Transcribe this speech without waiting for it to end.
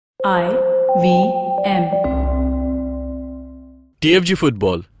IVM. TFG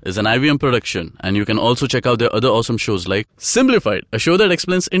Football is an IVM production, and you can also check out their other awesome shows like Simplified, a show that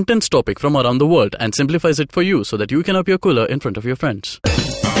explains intense topic from around the world and simplifies it for you so that you can appear cooler in front of your friends.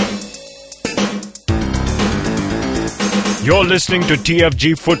 You're listening to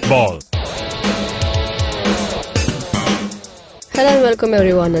TFG Football. Hello and welcome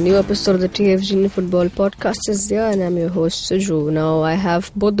everyone. A new episode of the TFG Football podcast is here, and I'm your host Suju. Now I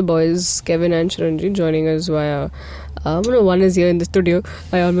have both the boys, Kevin and Chiranjeev, joining us via. One is here in the studio.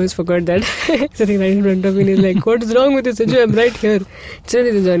 I almost forgot that. Sitting right in front of me, and he's like, "What is wrong with you, Suju? I'm right here."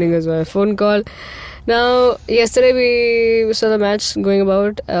 Chiranjeev is joining us via phone call. Now, yesterday we saw the match going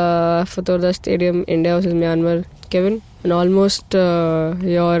about Fatorda Stadium, India versus Myanmar. Kevin, and almost at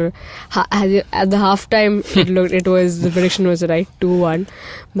the halftime the prediction was right, 2-1,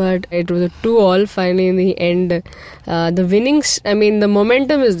 but it was a 2-all. Finally, in the end, the winnings. I mean, the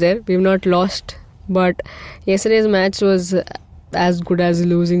momentum is there. We've not lost, but yesterday's match was as good as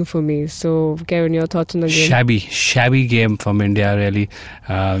losing for me. So, Kevin, your thoughts on the game? Shabby game from India, really.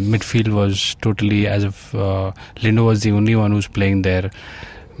 Midfield was totally as if Lindo was the only one who's playing there.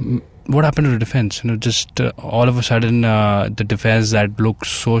 What happened to the defense? Just all of a sudden, the defense that looked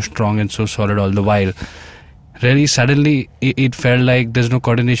so strong and so solid all the while, really suddenly it felt like there's no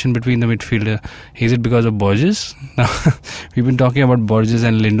coordination between the midfielder. Is it because of Borges? We've been talking about Borges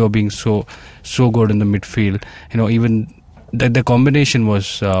and Lindo being so good in the midfield. Even the combination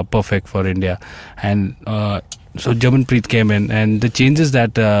was perfect for India, and so Germanpreet came in, and the changes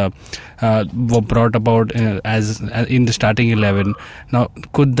that were brought about as in the starting 11. Now,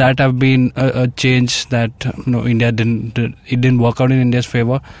 could that have been a change that India didn't work out in India's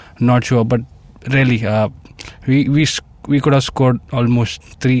favor? Not sure, but really, we could have scored almost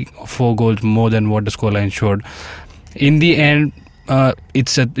 3 or 4 goals more than what the scoreline showed. In the end,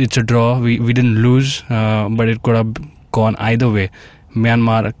 it's a draw. We didn't lose, but it could have gone either way.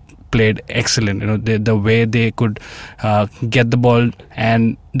 Myanmar played excellent. The way they could get the ball,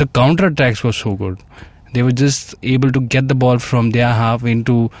 and the counter attacks were so good. They were just able to get the ball from their half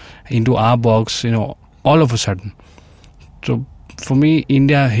into our box. All of a sudden. So for me,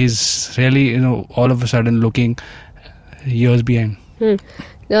 India is really all of a sudden looking years behind.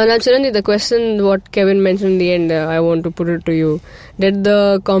 Now, Chiranjeev, the question what Kevin mentioned in the end, I want to put it to you. Did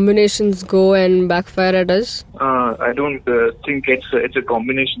the combinations go and backfire at us? I don't think it's a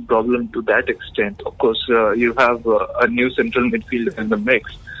combination problem to that extent. Of course, you have a new central midfielder in the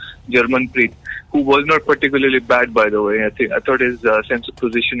mix, Germanpreet, who was not particularly bad, by the way. I thought his sense of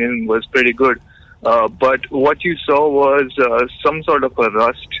positioning was pretty good. But what you saw was some sort of a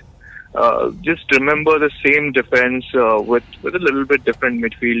rust. Just remember the same defense with a little bit different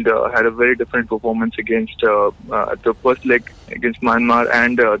midfield. Had a very different performance against the first leg against Myanmar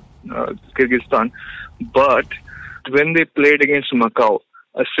and Kyrgyzstan. But when they played against Macau,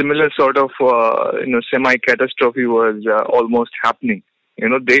 a similar sort of semi-catastrophe was almost happening.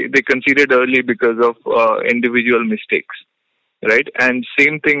 They conceded early because of individual mistakes, right? And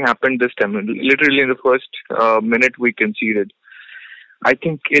same thing happened this time. Literally in the first minute we conceded. I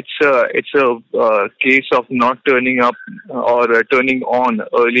think it's a case of not turning up or turning on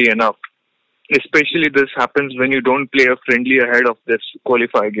early enough. Especially this happens when you don't play a friendly ahead of this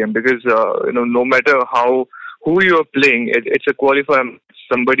qualifier game, because no matter who you are playing, it's a qualifier.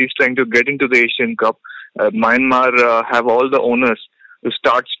 Somebody's trying to get into the Asian Cup. Myanmar have all the onus to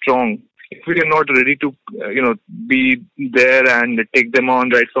start strong. If we are not ready to be there and take them on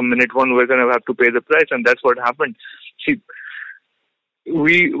right from minute 1, we're going to have to pay the price, and that's what happened. See,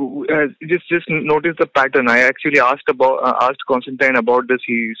 we just noticed the pattern. I actually asked Constantine about this.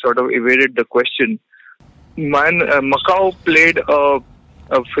 He sort of evaded the question. Macau played a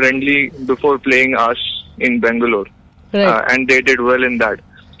friendly before playing us in Bangalore, right. And they did well in that.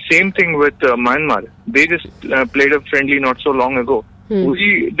 Same thing with Myanmar. They just played a friendly not so long ago.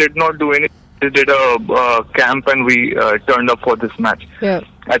 We did not do anything. We did a camp and we turned up for this match. Yeah.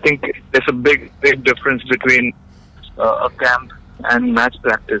 I think there's a big difference between a camp and match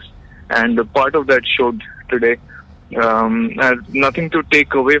practice, and part of that showed today. Nothing to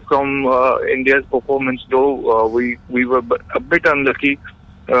take away from India's performance, though. We were a bit unlucky.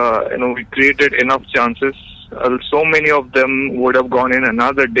 We created enough chances. So many of them would have gone in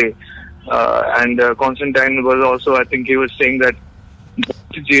another day. And Constantine was also, I think he was saying that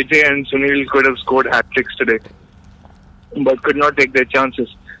JJ and Sunil could have scored hat-tricks today, but could not take their chances.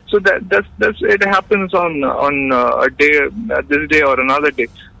 So that's it happens on a day, this day or another day.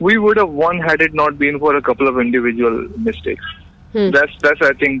 We would have won had it not been for a couple of individual mistakes. That's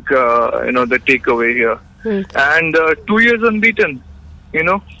I think the takeaway here. And 2 years unbeaten.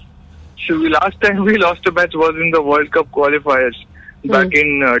 So last time we lost a match was in the World Cup qualifiers back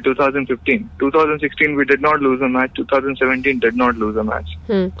in 2015. 2016 we did not lose a match. 2017 did not lose a match.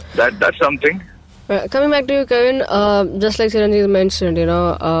 That's something. Coming back to you, Kevin, just like Chiranjeev mentioned,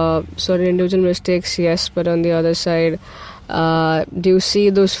 certain individual mistakes, yes, but on the other side, do you see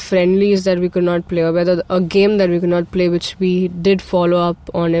those friendlies that we could not play, or whether a game that we could not play, which we did follow up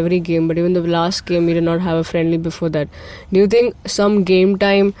on every game, but even the last game we did not have a friendly before that? Do you think some game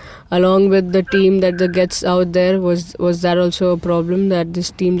time along with the team that gets out there, was that also a problem, that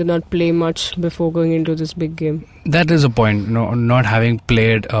this team did not play much before going into this big game? That is a point, not having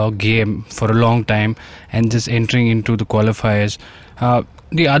played a game for a long time and just entering into the qualifiers.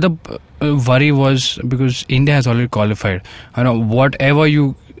 The other worry was because India has already qualified. Whatever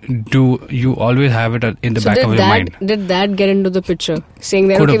you do, you always have it in the back of your mind. Did that get into the picture? Saying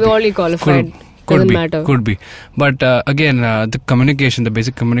that, okay, we already qualified. Doesn't matter. Could be. But again, the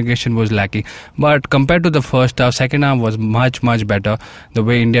basic communication was lacking. But compared to the first half, second half was much, much better. The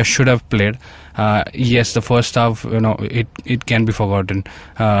way India should have played. Yes, the first half, it can be forgotten.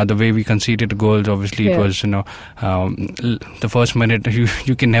 The way we conceded goals, obviously, it was, the first minute,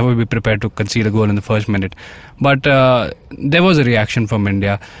 you can never be prepared to concede a goal in the first minute. But there was a reaction from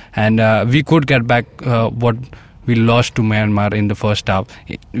India, and we could get back what we lost to Myanmar in the first half.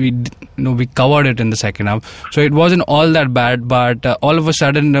 We covered it in the second half. So it wasn't all that bad, but all of a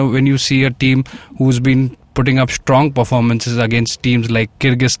sudden, when you see a team who's been putting up strong performances against teams like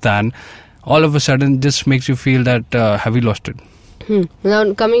Kyrgyzstan, all of a sudden just makes you feel that have we lost it?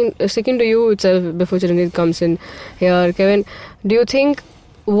 Now, sticking to you itself before Chiranjeev comes in here, Kevin, do you think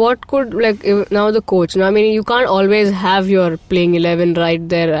what could, now the coach, you can't always have your playing 11 right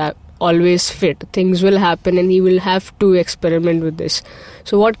there always fit. Things will happen and he will have to experiment with this.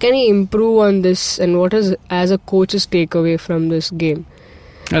 So what can he improve on this, and what is, as a coach's takeaway from this game?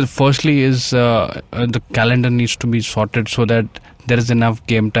 Firstly is the calendar needs to be sorted so that there is enough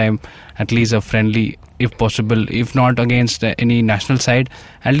game time, at least a friendly if possible. If not against any national side,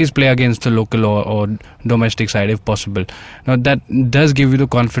 at least play against the local or domestic side if possible. Now that does give you the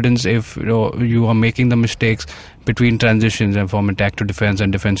confidence if you are making the mistakes between transitions and from attack to defense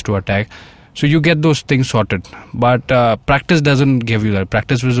and defense to attack. So you get those things sorted. But practice doesn't give you that.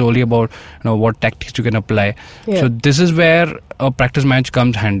 Practice was only about what tactics you can apply. Yeah. So this is where a practice match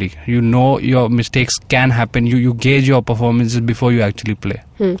comes handy. Your mistakes can happen. You gauge your performances before you actually play.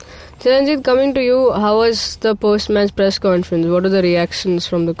 Chiranjeev, coming to you, how was the post-match press conference? What are the reactions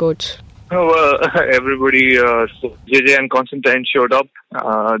from the coach? Everybody, JJ and Constantine showed up.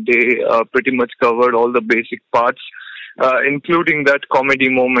 They pretty much covered all the basic parts. Including that comedy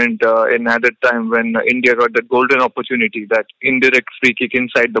moment in added time when India got the golden opportunity, that indirect free kick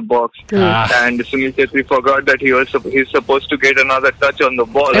inside the box, and Sunil Chhetri forgot that he's supposed to get another touch on the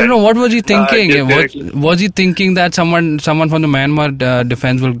ball. I don't know, what was he thinking? Was he thinking that someone from the Myanmar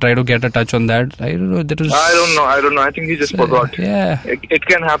defense will try to get a touch on that? I don't know. I don't know. I think he just forgot. Yeah, it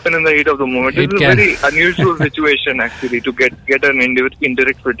can happen in the heat of the moment. It's a very unusual situation actually to get an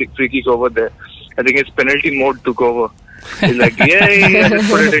indirect free kick over there. I think his penalty mode took over. He's like, I just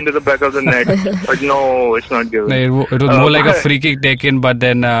put it into the back of the net. But no, it's not given. No, it was more like a free kick taken, but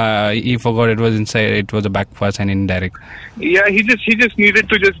then he forgot it was inside. It was a back pass and indirect. Yeah, he just needed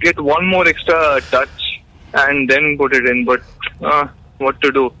to just get one more extra touch and then put it in. But what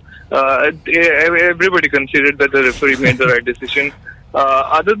to do? Everybody considered that the referee made the right decision.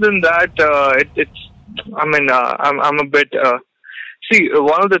 Other than that, I'm a bit. See,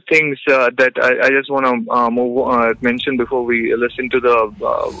 one of the things that I just want to mention before we listen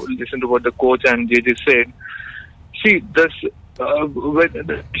to what the coach and JJ said. See, this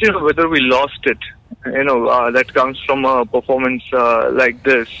whether we lost it, that comes from a performance like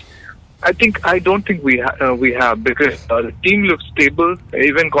this. I don't think we have, because the team looks stable.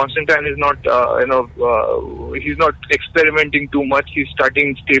 Even Constantine is not, he's not experimenting too much. He's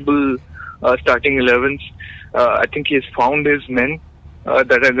starting stable, starting 11s. I think he has found his men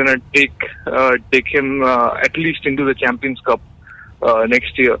that are going to take him at least into the Champions Cup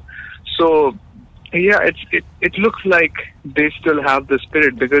next year. So, yeah, it looks like they still have the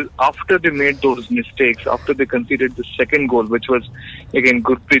spirit, because after they made those mistakes, after they conceded the second goal, which was, again,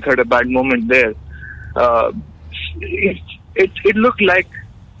 Gurpreet had a bad moment there, it looked like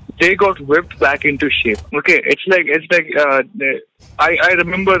they got whipped back into shape. Okay, it's like I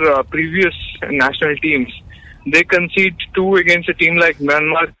remember previous national teams. They concede 2 against a team like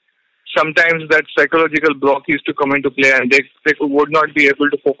Myanmar. Sometimes that psychological block used to come into play, and they would not be able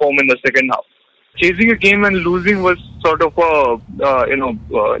to perform in the second half. Chasing a game and losing was sort of a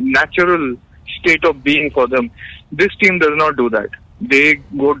natural state of being for them. This team does not do that. they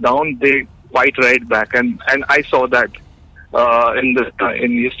go down, they fight right back, and I saw that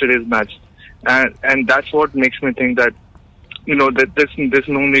in yesterday's match, and that's what makes me think that that there's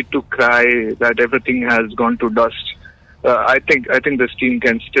no need to cry that everything has gone to dust. I think this team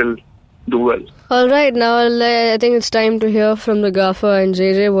can still do well. All right, now I think it's time to hear from the gaffer and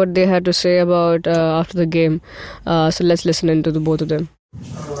JJ what they had to say about after the game. So let's listen into the both of them.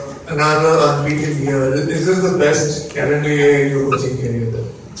 Another unbeaten year. Is this the best calendar year in your coaching career?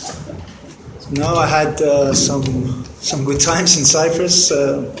 No, I had some good times in Cyprus.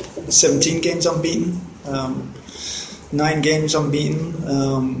 17 games unbeaten, 9 games unbeaten.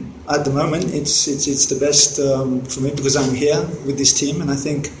 At the moment, it's the best for me because I'm here with this team, and I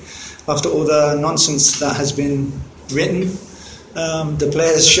think after all the nonsense that has been written, the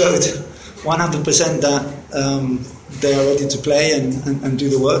players showed 100% that they are ready to play and do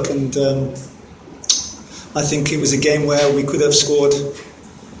the work. And I think it was a game where we could have scored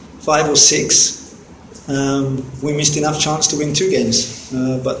 5 or 6. We missed enough chance to win 2 games,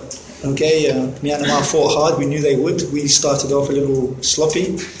 but Myanmar fought hard. We knew they would. We started off a little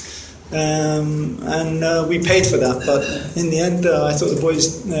sloppy, and we paid for that. But in the end, I thought the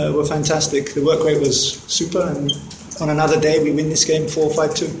boys were fantastic. The work rate was super, and on another day, we win this game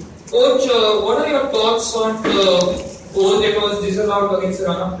 4-5-2. Coach, what are your thoughts on the goal that was disallowed against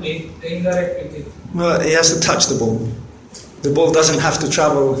Rana playing indirect kick? Well, he has to touch the ball. The ball doesn't have to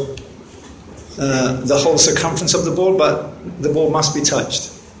travel the whole circumference of the ball, but the ball must be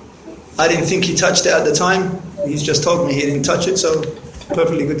touched. I didn't think he touched it at the time. He's just told me he didn't touch it, so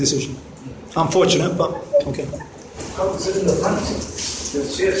perfectly good decision. Unfortunate, but okay.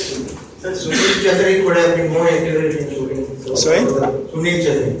 Sunil Chhatri could have been more accurate in shooting. Sorry? Sunil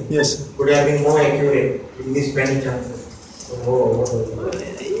Chhatri. Yes. Could have been more accurate in these penalty chances.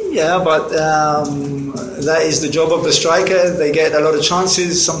 Yeah, but that is the job of the striker. They get a lot of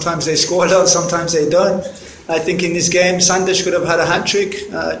chances. Sometimes they score a lot, sometimes they don't. I think in this game, Sandesh could have had a hat-trick,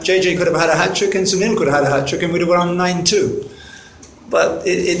 JJ could have had a hat-trick, and Sunil could have had a hat-trick, and we'd have won 9-2. But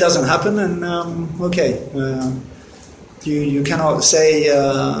it doesn't happen, and you cannot say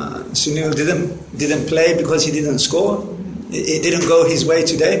Sunil didn't play because he didn't score. It didn't go his way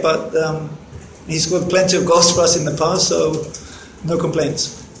today, but he scored plenty of goals for us in the past, so no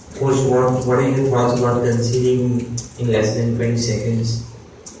complaints. Coach, what are your thoughts about conceding in less than 20 seconds?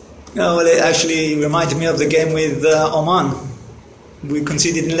 No, well, it actually reminded me of the game with Oman. We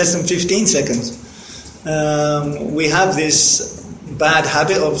conceded in less than 15 seconds. We have this bad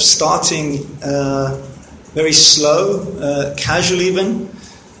habit of starting very slow, casual even.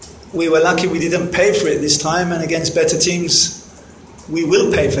 We were lucky we didn't pay for it this time, and against better teams, we will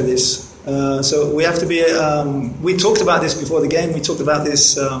pay for this. So we have to be. We talked about this before the game. We talked about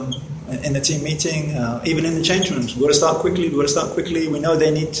this in the team meeting, even in the change rooms. We've got to start quickly. We've got to start quickly. We know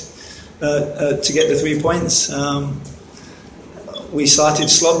they need to get the 3 points. We started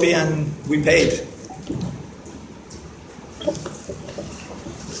sloppy and we paid.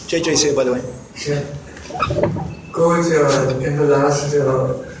 JJ's here, by the way. Yeah. Coach, in the last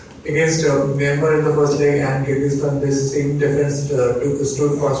against Myanmar in the first leg and Kyrgyzstan, this same defense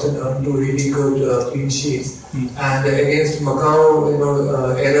stood fast and earned 2 really good clean sheets. And against Macau,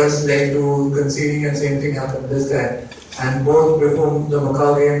 errors led to conceding, and same thing happened this time. And both before the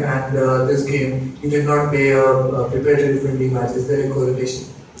Macau game and this game, you did not play a preparatory friendly match. Is there a correlation?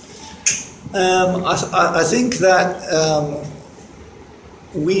 I think that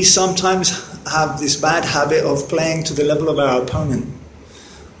we sometimes have this bad habit of playing to the level of our opponent.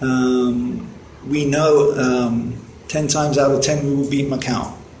 We know 10 times out of 10 we will beat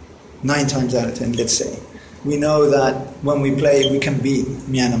Macau. 9 times out of 10, let's say. We know that when we play, we can beat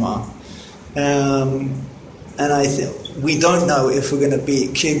Myanmar. And I think we don't know if we're going to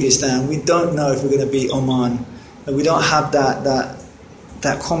beat Kyrgyzstan. We don't know if we're going to beat Oman. We don't have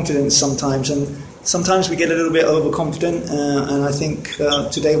that confidence sometimes, and sometimes we get a little bit overconfident. And I think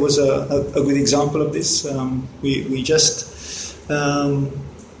today was a good example of this. We just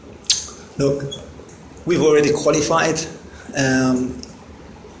look. We've already qualified.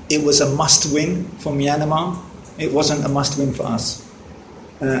 It was a must-win for Myanmar. It wasn't a must-win for us.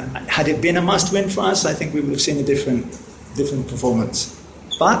 Had it been a must-win for us, I think we would have seen a different performance.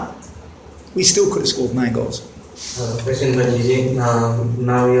 But we still could have scored 9 goals. Question for JJ.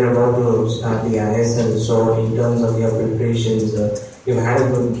 Now you're about to start the ISL. So in terms of your preparations, you've had a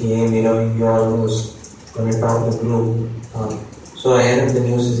good game. You're almost going to top the group. So ahead of the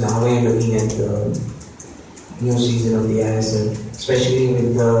new season, how are you looking at the new season of the ISL, especially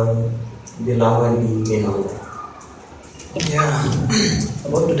with the longer league and all that? Yeah,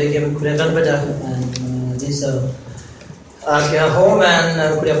 about today game Kuregan Baja and this at home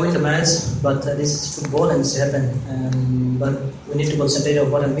and could have won the match, but this is football and it's happened. But we need to concentrate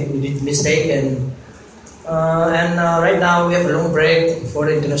on what we did mistake and right now we have a long break for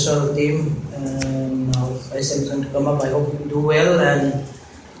the international team. And now ISL is going to come up. I hope we do well and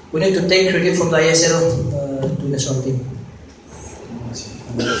we need to take credit from the ISL to the national team.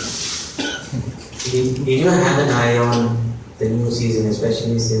 Did you have an eye on the new season,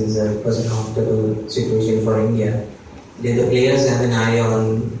 especially since it was an after situation for India? Did the players have an eye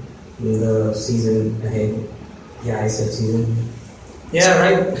on the season ahead, the ISL season? Yeah,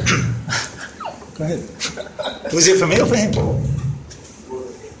 right. Go ahead. Was it for me or for him?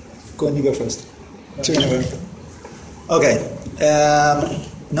 Go on, you go first. Two in a row. Okay.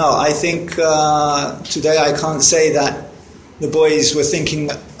 No, I think today I can't say that the boys were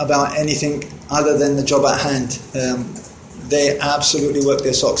thinking about anything other than the job at hand. They absolutely worked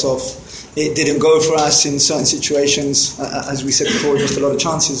their socks off. It didn't go for us in certain situations. As we said before, we missed a lot of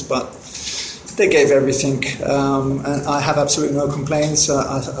chances, but they gave everything. And I have absolutely no complaints.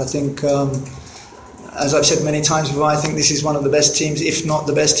 I think, as I've said many times before, I think this is one of the best teams, if not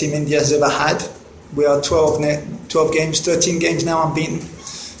the best team India has ever had. We are 12 games, 13 games now unbeaten.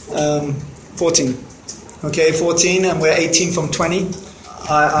 14. Okay, 14, and we're 18 from 20.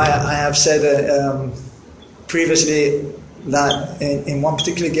 I have said previously that in one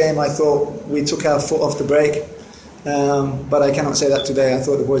particular game I thought we took our foot off the brake, but I cannot say that today. I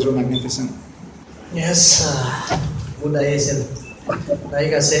thought the boys were magnificent. Yes, good ISL.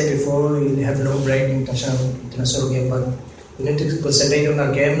 Like I said before, we have no break in international game, but we need to concentrate on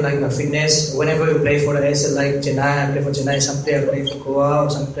our game, like our fitness. Whenever we play for the ISL, like Chennai, I play for Chennai, some player play for Goa, or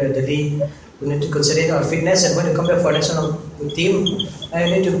some player Delhi. We need to concentrate on our fitness, and when we come back for national team, I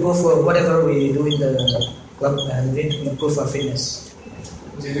need to improve for whatever we do in the club, and we need to improve our fitness.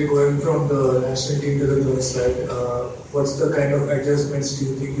 JJ, going from the national team to the club side, what's the kind of adjustments do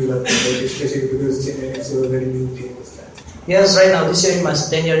you think you'll have to make, especially because Chennai is a very new team this time? Yes, right now this year in my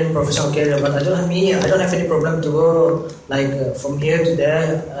 10 year in professional career, but I don't have any problem to go from here to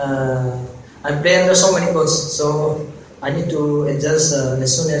there. I play under so many coaches, so I need to adjust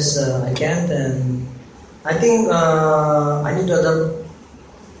as soon as I can, and I think I need to adapt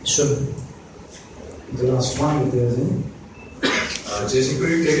soon. The last one, if there is any. JC, could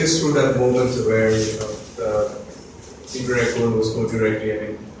you take us through that moment where the indirect goal was scored directly? I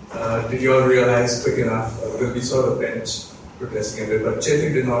mean, did you all realize quick enough? Because we saw the bench protesting a bit, but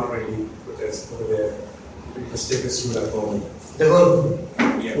Chelsea did not really protest over there. Could you just take us through that moment? The goal?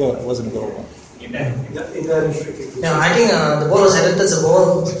 Yeah. Well, it wasn't a goal. No, I think the ball was headed towards the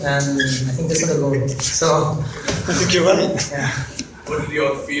ball, and I think that's not a goal. So I think you're right. Yeah. What did you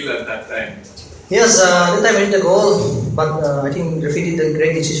all feel at that time? Yes, that time I hit the goal, but I think referee did a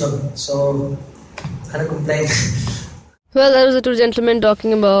great decision, so I can't complain. Well, that was the two gentlemen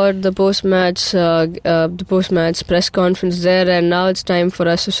talking about the post-match press conference there, and now it's time for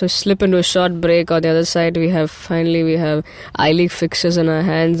us to slip into a short break. On the other side, we have I-League fixtures in our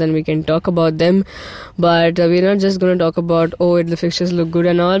hands, and we can talk about them. But we're not just going to talk about the fixtures look good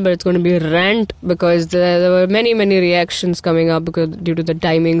and all, but it's going to be a rant because there were many reactions coming up due to the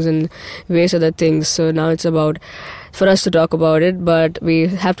timings and various other things. So now it's about for us to talk about it, but we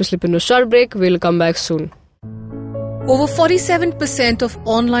have to slip into a short break. We'll come back soon. Over 47% of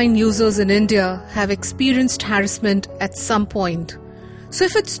online users in India have experienced harassment at some point. So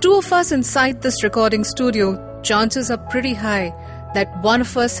if it's two of us inside this recording studio, chances are pretty high that one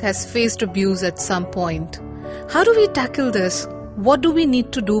of us has faced abuse at some point. How do we tackle this? What do we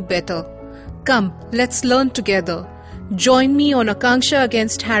need to do better? Come, let's learn together. Join me on Akanksha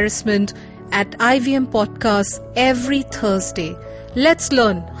Against Harassment at IVM Podcasts every Thursday. Let's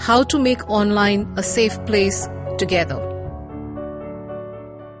learn how to make online a safe place together.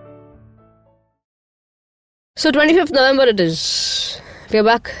 So 25th November it is. We are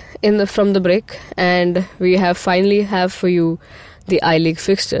back from the break, and we finally have for you the I-League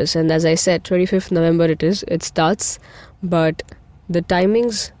fixtures. And as I said, 25th November it starts, but the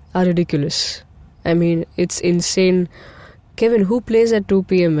timings are ridiculous. I mean, it's insane. Kevin, who plays at 2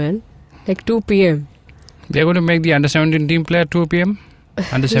 p.m, man? Like 2 p.m. They're going to make the under-17 team play at 2 p.m?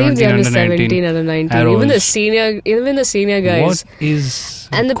 Under 17, under under 19, under 19. Even the senior guys. What is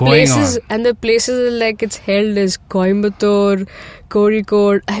and the going places on? And the places like it's held as Coimbatore,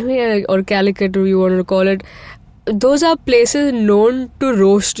 Kozhikode, or Calicut, you want to call it. Those are places known to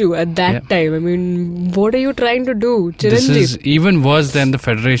roast you at that time. I mean, what are you trying to do, Chiranjeev? This is even worse than the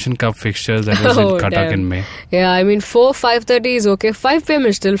Federation Cup fixtures that was in Cuttack in May. Yeah, I mean, 5:30 is okay. 5 p.m.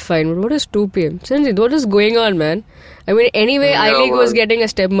 is still fine. But what is 2 p.m? Chiranjeev, what is going on, man? I mean, anyway, I-League was getting a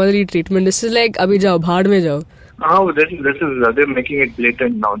stepmotherly treatment. This is like, abhi jao, bhaad mein jao. Oh, this is they're making it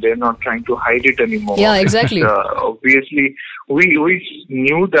blatant now. They're not trying to hide it anymore. Yeah, exactly. Obviously, we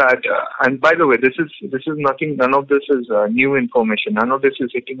knew that. And by the way, this is nothing. None of this is new information. None of this is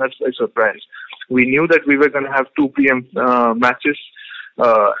hitting us by surprise. We knew that we were going to have 2 p.m. Matches,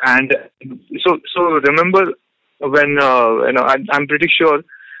 and so remember when I'm pretty sure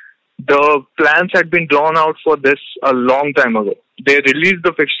the plans had been drawn out for this a long time ago. They released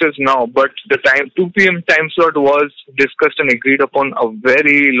the fixtures now, but the 2 p.m. time slot was discussed and agreed upon a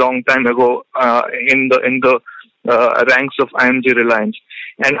very long time ago in the ranks of IMG Reliance.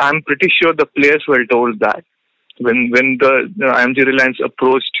 And I'm pretty sure the players were told that when the IMG Reliance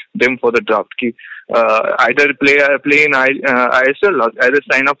approached them for the draft. Either play in ISL, either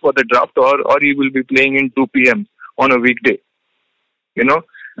sign up for the draft, or you will be playing in 2 p.m. on a weekday.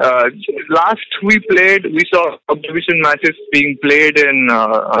 Last we saw subdivision matches being played in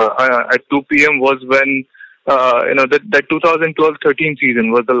at 2 p.m. was when that 2012-13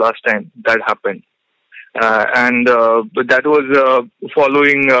 season was the last time that happened, and that was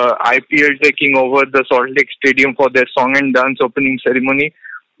following IPL taking over the Salt Lake Stadium for their song and dance opening ceremony,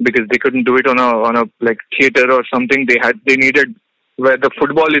 because they couldn't do it on a like theater or something. They needed where the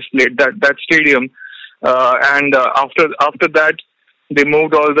football is played, that stadium, and after that. They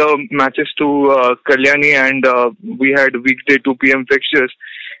moved all the matches to Kalyani, and we had weekday 2 p.m. fixtures.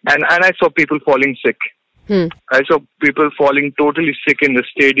 And I saw people falling sick. I saw people falling totally sick in the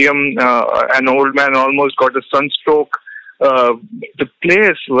stadium. An old man almost got a sunstroke. The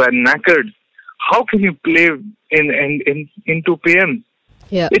players were knackered. How can you play in 2 p.m.?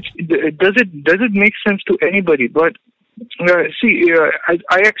 Yeah. Does it make sense to anybody? But I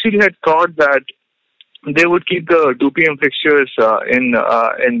actually had thought that they would keep the 2 p.m. fixtures in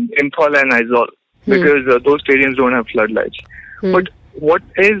Imphal and Aizawl because those stadiums don't have floodlights. But what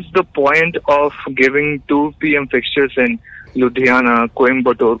is the point of giving 2 p.m. fixtures in Ludhiana,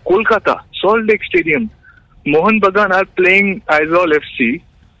 Coimbatore, Kolkata, Salt Lake Stadium? Mohun Bagan are playing Aizawl FC.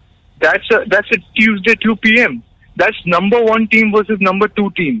 That's a Tuesday 2 p.m. That's number 1 team versus number 2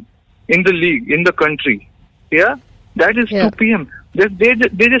 team in the league, in the country. Yeah? That is 2 p.m.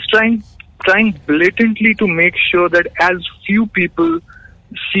 They're just trying blatantly to make sure that as few people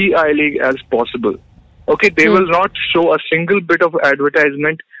see I-League as possible. Okay, they will not show a single bit of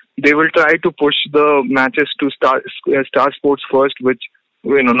advertisement. They will try to push the matches to Star Sports first, which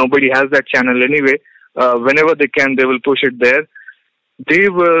nobody has that channel anyway. Whenever they can, they will push it there. They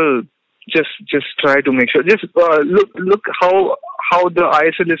will just try to make sure. Just look how the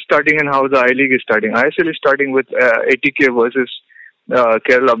ISL is starting and how the I-League is starting. ISL is starting with ATK versus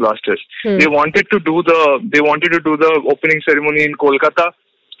Kerala Blasters. They wanted to do the opening ceremony in Kolkata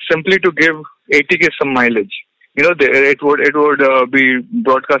simply to give ATK some mileage. It would be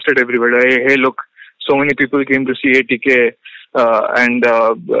broadcasted everywhere. Hey, look, so many people came to see ATK, and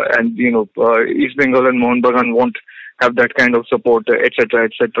East Bengal and Mohun Bagan won't have that kind of support, etc.,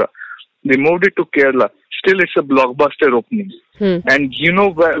 etc. They moved it to Kerala. Still, it's a blockbuster opening. And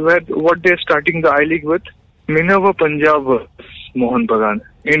what they're starting the I-League with? Minerva Punjab versus Mohun Bagan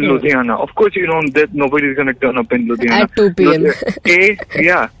in Ludhiana. Of course, that nobody's going to turn up in Ludhiana. At 2 p.m.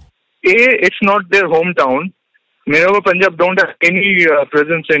 It's not their hometown. Minerva Punjab don't have any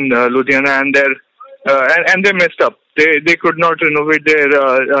presence in Ludhiana, and they messed up. They could not renovate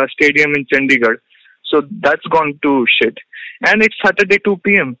their stadium in Chandigarh. So that's gone to shit. And it's Saturday 2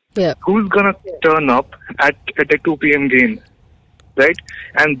 p.m. Yeah. Who's going to turn up at a 2 p.m. game? Right?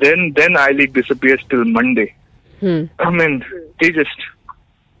 And then I-League disappears till Monday. I mean, they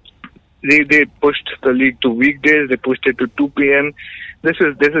pushed the league to weekdays. They pushed it to 2 p.m. This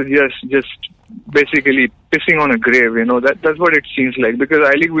is just basically pissing on a grave. That's what it seems like, because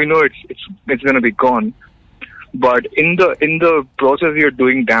I-League, we know it's going to be gone, but in the process you're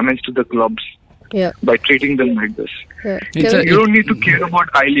doing damage to the clubs. Yeah. By treating them like this. Yeah. You don't need to care about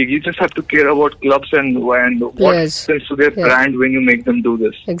I-League. You just have to care about clubs and what happens to their brand when you make them do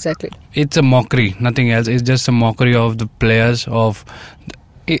this. Exactly. It's a mockery, nothing else. It's just a mockery of the players.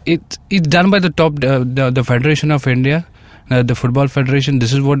 It's done by the top, the Federation of India, the Football Federation.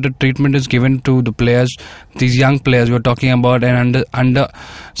 This is what the treatment is given to the players, these young players. We're talking about an under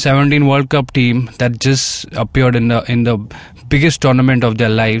 17 World Cup team that just appeared in the biggest tournament of their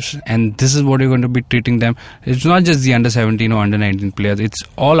lives, and this is what you're going to be treating them. It's not just the under 17 or under 19 players. It's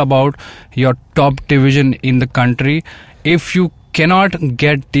all about your top division in the country. If you cannot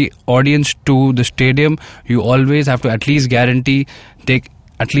get the audience to the stadium, you always have to at least guarantee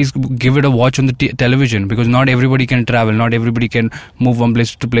at least give it a watch on the television, because not everybody can travel, not everybody can move from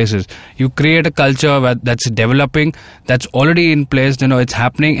places to places. You create a culture that's developing, that's already in place, it's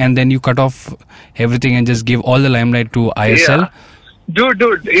happening, and then you cut off everything and just give all the limelight to ISL. Yeah.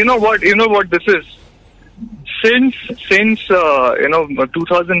 Dude, you know what this is? Since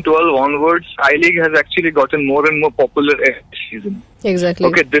 2012 onwards, I-League has actually gotten more and more popular every season. Exactly.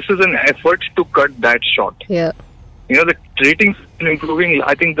 Okay, this is an effort to cut that short. Yeah. The ratings are improving.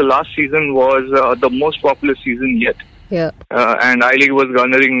 I think the last season was the most popular season yet. Yeah. And I-League was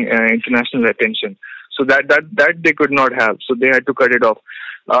garnering international attention. So that they could not have. So they had to cut it off.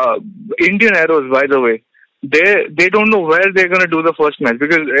 Indian Arrows, by the way, they don't know where they're going to do the first match,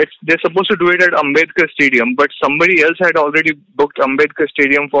 because they're supposed to do it at Ambedkar Stadium, but somebody else had already booked Ambedkar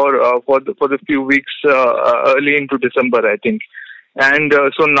Stadium for the few weeks early into December, I think. And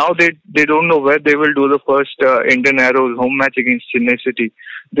so now they don't know where they will do the first Indian Arrows home match against Chennai City.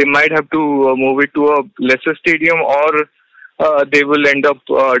 They might have to move it to a lesser stadium, or they will end up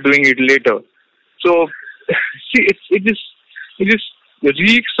doing it later. So see, it just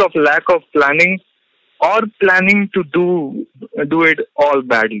reeks of lack of planning, or planning to do it all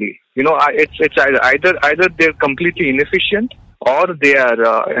badly. It's either they're completely inefficient, or they are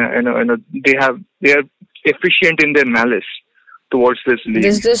they are efficient in their malice towards this league.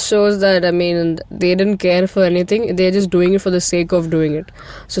 This just shows that, they didn't care for anything. They're just doing it for the sake of doing it.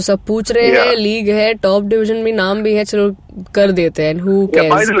 So सब पूछ रहे हैं, league है, top division में नाम भी है, चलो कर देते हैं. And who cares?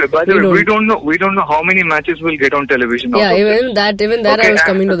 Yeah, by the way, we don't know how many matches will get on television. Yeah, even that okay, I was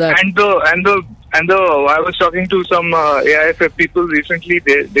coming to that. And I was talking to some AIFF people recently.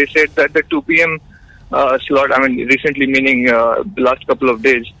 They said that the 2 p.m. slot, recently meaning the last couple of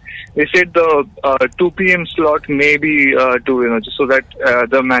days, they said the 2 p.m. slot may be just so that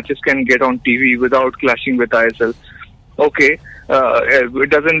the matches can get on TV without clashing with ISL. Okay, it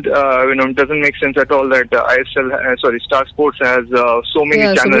doesn't make sense at all that Star Sports has so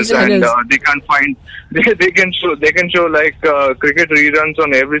many channels, and they can find they can show like cricket reruns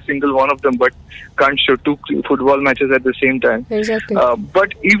on every single one of them, but can't show two football matches at the same time. Exactly.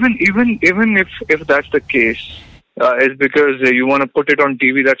 But even if that's the case, it's because you want to put it on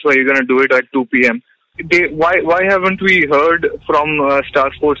TV. That's why you're going to do it at 2 p.m. Why haven't we heard from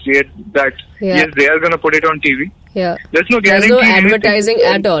Star Sports yet that yes, they are going to put it on TV? Yeah. There's no advertising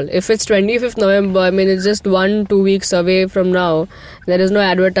at all. If it's 25th November, it's just 1-2 weeks away from now. There is no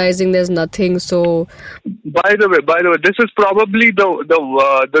advertising. There's nothing. So, by the way, this is probably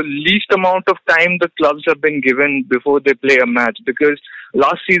the least amount of time the clubs have been given before they play a match, because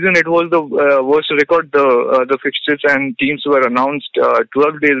last season it was the worst record. The fixtures and teams were announced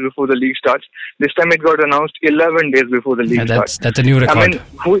 12 days before the league starts. This time it got announced 11 days before the league starts. That's a new record.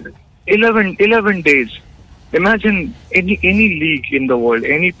 11 days. Imagine any league in the world,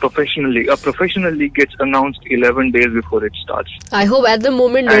 any professional league. A professional league gets announced 11 days before it starts. I hope at the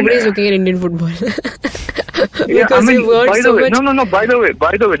moment nobody is looking at Indian football. Because we've heard so much. No. By the way,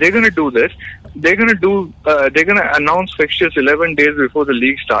 they're going to do this. They're going to announce fixtures 11 days before the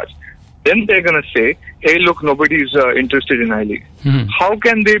league starts. Then they're going to say, hey, look, nobody's interested in I-League. Mm-hmm. How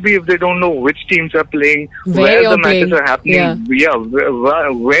can they be if they don't know which teams are playing, where the matches are happening,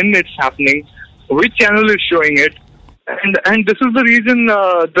 when it's happening, which channel is showing it? And this is the reason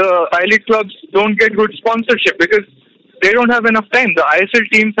the I-League clubs don't get good sponsorship, because they don't have enough time. The ISL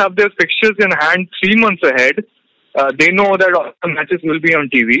teams have their fixtures in hand 3 months ahead. They know that all the matches will be on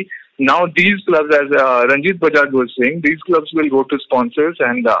TV. Now these clubs, as Ranjit Bajaj was saying, these clubs will go to sponsors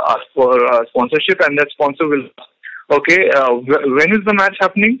and ask for sponsorship, and that sponsor will, when is the match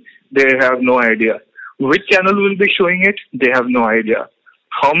happening? They have no idea. Which channel will be showing it? They have no idea.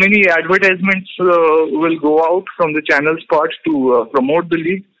 How many advertisements will go out from the channel's part to promote the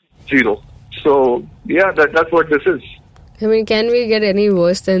league? 0. So, that's what this is. Can we get any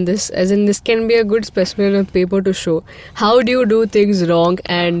worse than this? As in, this can be a good specimen of paper to show how do you do things wrong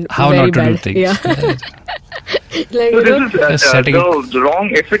and how very not to bad. do things. Yeah. The wrong.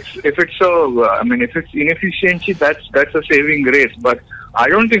 If it's inefficiency, that's a saving grace. But I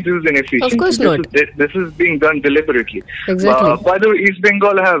don't think this is inefficient. Of course not. This is being done deliberately. Exactly. By the way, East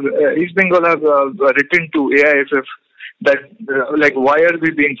Bengal have written to AIFF that why are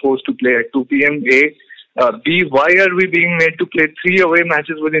we being forced to play at 2 p.m. B, why are we being made to play 3 away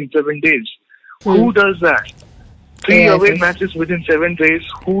matches within 7 days? Who does that? 3 away matches within 7 days.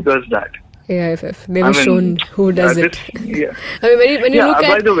 Who does that? AIFF. They've shown who does it. Yeah. I mean, when you look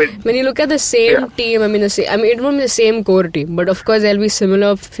by at the way, when you look at the same team, it won't be the same core team, but of course there'll be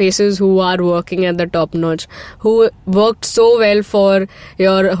similar faces who are working at the top notch, who worked so well for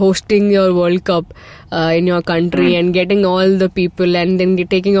your hosting your World Cup in your country and getting all the people and then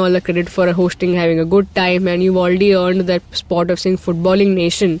taking all the credit for hosting, having a good time, and you've already earned that spot of saying footballing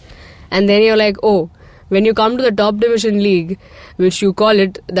nation, and then you're like, oh, when you come to the top division league, which you call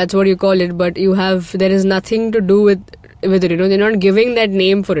it, that's what you call it, but there is nothing to do with it, they're not giving that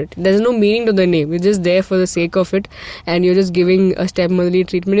name for it. There's no meaning to the name. It's just there for the sake of it, and you're just giving a stepmotherly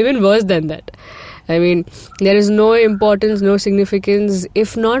treatment, even worse than that. I mean, there is no importance, no significance,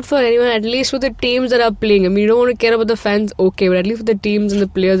 if not for anyone, at least for the teams that are playing. I mean, you don't want to care about the fans, okay, but at least for the teams and the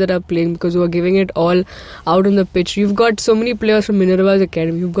players that are playing, because who are giving it all out on the pitch. You've got so many players from Minerva's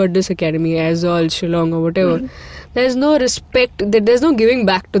academy, you've got this academy, Aizawl, Shillong, or whatever. There's no respect, there's no giving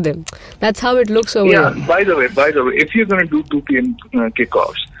back to them. That's how it looks over here. Yeah, by the way, if you're going to do 2 p.m.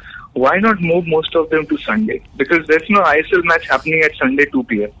 kickoffs, why not move most of them to Sunday? Because there's no ISL match happening at Sunday 2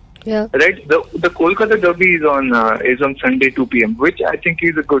 p.m. Yeah. Right? The Kolkata Derby is on Sunday 2 p.m., which I think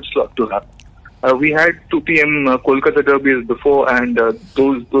is a good slot to have. We had 2 p.m. Kolkata Derbys before, and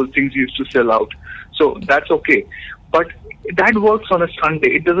those things used to sell out. So that's okay. But that works on a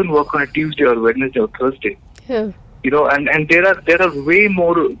Sunday. It doesn't work on a Tuesday or Wednesday or Thursday. Yeah. And there are way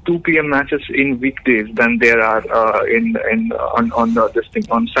more 2 p.m. matches in weekdays than there are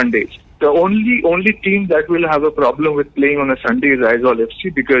on Sundays. The only team that will have a problem with playing on a Sunday is Aizawl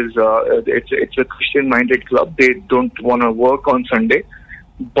FC, because it's a Christian-minded club. They don't want to work on Sunday,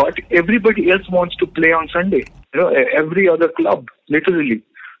 but everybody else wants to play on Sunday. Every other club, literally.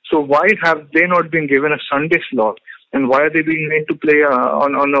 So why have they not been given a Sunday slot? And why are they being made to play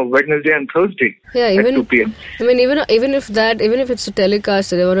on a Wednesday and Thursday at 2 p.m.? I mean, even if it's a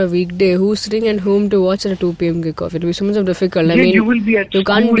telecast on a weekday, who's sitting at home to watch at a 2 p.m. kickoff? It'll be so much difficult. You will be at you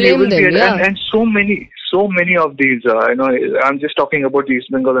school, can't blame them. And so many of these, I'm just talking about the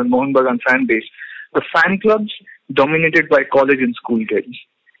East Bengal and Mohun Bagan fan base. The fan clubs dominated by college and school kids.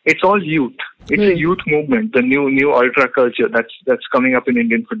 It's all youth. It's a youth movement, the new ultra culture that's coming up in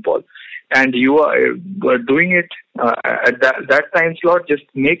Indian football. And you are doing it at that time slot. Just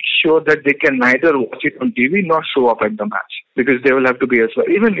make sure that they can neither watch it on TV nor show up at the match, because they will have to be as well.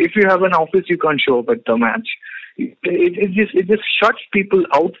 Even if you have an office, you can't show up at the match. It just shuts people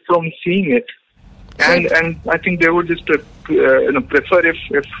out from seeing it. And I think they would just prefer if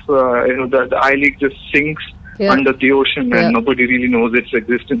the I-League just sinks under the ocean and nobody really knows its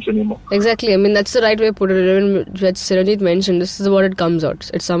existence anymore. Exactly. I mean, that's the right way to put it. Even what Siranjit mentioned, this is what it comes out.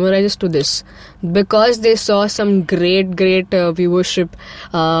 It summarizes to this. Because they saw some great viewership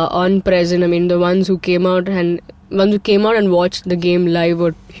on present. I mean, the ones who came out and watched the game live,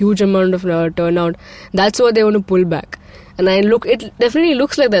 or huge amount of turnout, that's what they want to pull back. And it definitely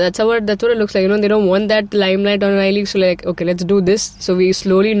looks like that. That's what it looks like. They don't want that limelight on I-League. So like, okay, let's do this. So we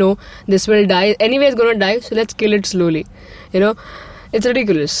slowly know this will die. Anyway, it's going to die. So let's kill it slowly. It's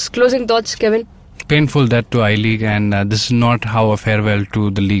ridiculous. Closing thoughts, Kevin? Painful that to I-League, and this is not how a farewell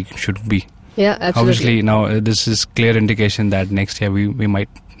to the league should be. Yeah, absolutely. Obviously, now this is clear indication that next year we might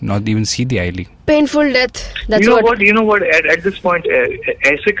not even see the I-League. Painful death. That's You know what? At this point,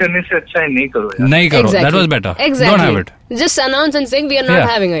 ऐसे करने से अच्छा है नहीं करो यार. नहीं करो. Exactly. That was better. Exactly. Don't have it. Just announce and saying we are not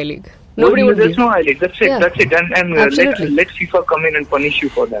having I-League. Nobody would. There's no I-League. That's it. That's it. And let FIFA come in and punish you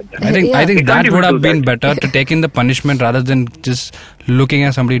for that. I think that would have been better, to take in the punishment rather than just looking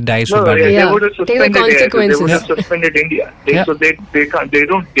at somebody die so badly. They would have suspended. Take the consequences. They would have suspended India. So they can't. They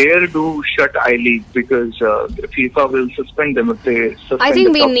don't dare to shut I-League, because FIFA will suspend them if they suspend. I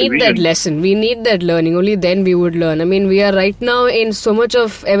think we the need division. that lesson. We need that learning. Only then we would learn. I mean, we are right now in so much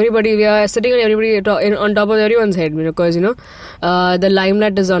of everybody. We are sitting on everybody on top of everyone's head, because the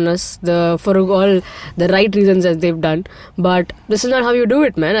limelight is on us. For all the right reasons as they've done, but this is not how you do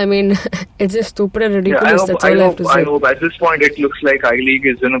it, man. I mean, it's just stupid and ridiculous. That's all I have to say. I hope at this point it looks like I-League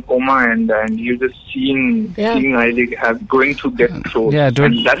is in a coma, and you're just seeing I-League going through death throes.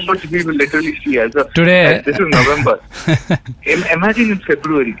 And that's what we will literally see as this is November. Imagine in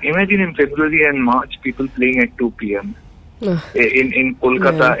February and March, people playing at 2 p.m. in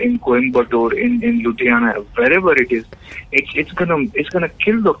Kolkata, in Coimbatore, in Ludhiana, wherever it is, it's gonna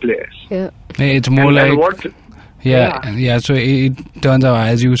kill the players. Yeah, it's more So it turns out,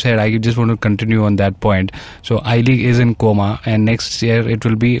 as you said, I just want to continue on that point. So I-League is in coma, and next year it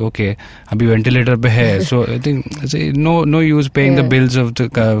will be okay. Abhi ventilator pe hai. So I think no use paying the bills of the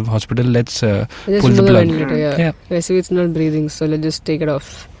hospital. Let's pull the plug. It's not breathing, so let's just take it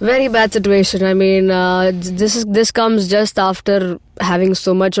off. Very bad situation. I mean, this comes just after having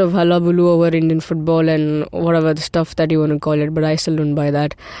so much of hullabaloo over Indian football and whatever the stuff that you want to call it, but I still don't buy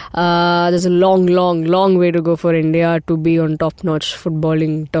that. There's a long way to go for India to be on top-notch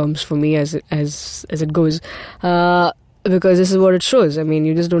footballing terms for me as it goes. Because this is what it shows. I mean,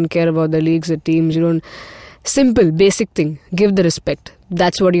 you just don't care about the leagues, the teams. You don't. Simple, basic thing. Give the respect.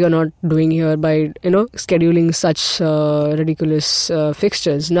 That's what you're not doing here by, scheduling such ridiculous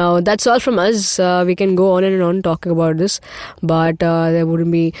fixtures. Now, that's all from us. We can go on and on talking about this, but there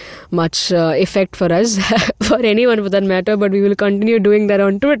wouldn't be much effect for us, for anyone for that matter, but we will continue doing that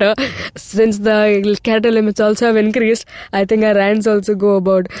on Twitter. Since the character limits also have increased, I think our rants also go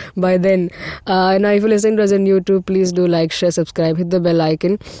about by then. Now, if you're listening to us on YouTube, please do like, share, subscribe, hit the bell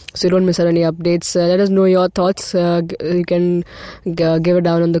icon so you don't miss out any updates. Let us know your thoughts. You can give it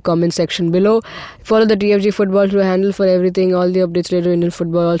down on the comment section below. Follow the TFG Football Twitter handle for everything, all the updates related to Indian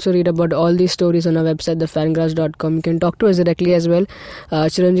football. Also read about all these stories on our website, thefangraphs.com. You can talk to us directly as well.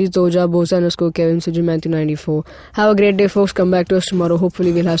 Chiranjit Toja, Bosa _ Kevin, Suju Matthew 94. Have a great day, folks. Come back to us tomorrow.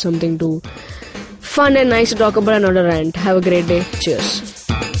 Hopefully we'll have something fun and nice to talk about and not a rant. Have a great day. Cheers.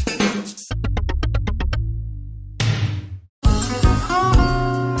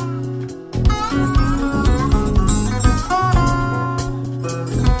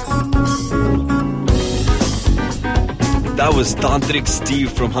 That was Tantrik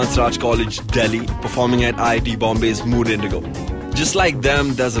Steve from Hansraj College, Delhi, performing at IIT Bombay's Mood Indigo. Just like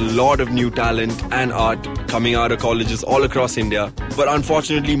them, there's a lot of new talent and art coming out of colleges all across India, but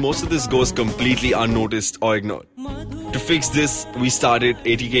unfortunately most of this goes completely unnoticed or ignored. To fix this, we started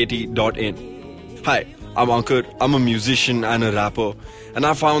ATKT.in. Hi, I'm Ankur, I'm a musician and a rapper, and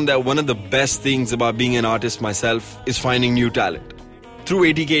I found that one of the best things about being an artist myself is finding new talent.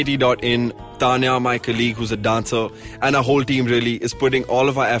 Through ATKT.in, Tanya, my colleague who's a dancer, and our whole team really is putting all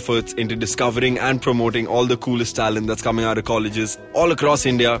of our efforts into discovering and promoting all the coolest talent that's coming out of colleges all across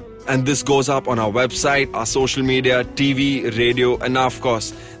India. And this goes up on our website, our social media, TV, radio, and now, of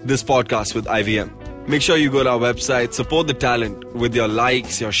course, this podcast with IVM. Make sure you go to our website, support the talent with your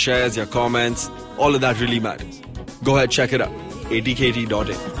likes, your shares, your comments. All of that really matters. Go ahead, check it out.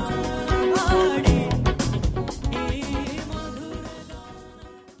 ATKT.in.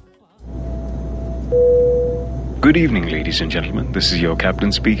 Good evening, ladies and gentlemen. This is your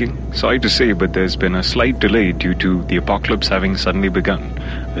captain speaking. Sorry to say, but there's been a slight delay due to the apocalypse having suddenly begun.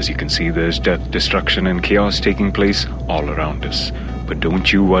 As you can see, there's death, destruction, and chaos taking place all around us. But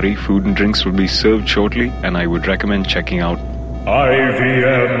don't you worry, food and drinks will be served shortly, and I would recommend checking out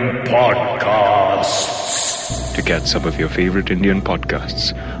IVM Podcasts to get some of your favorite Indian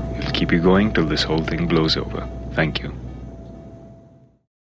podcasts. We'll keep you going till this whole thing blows over. Thank you.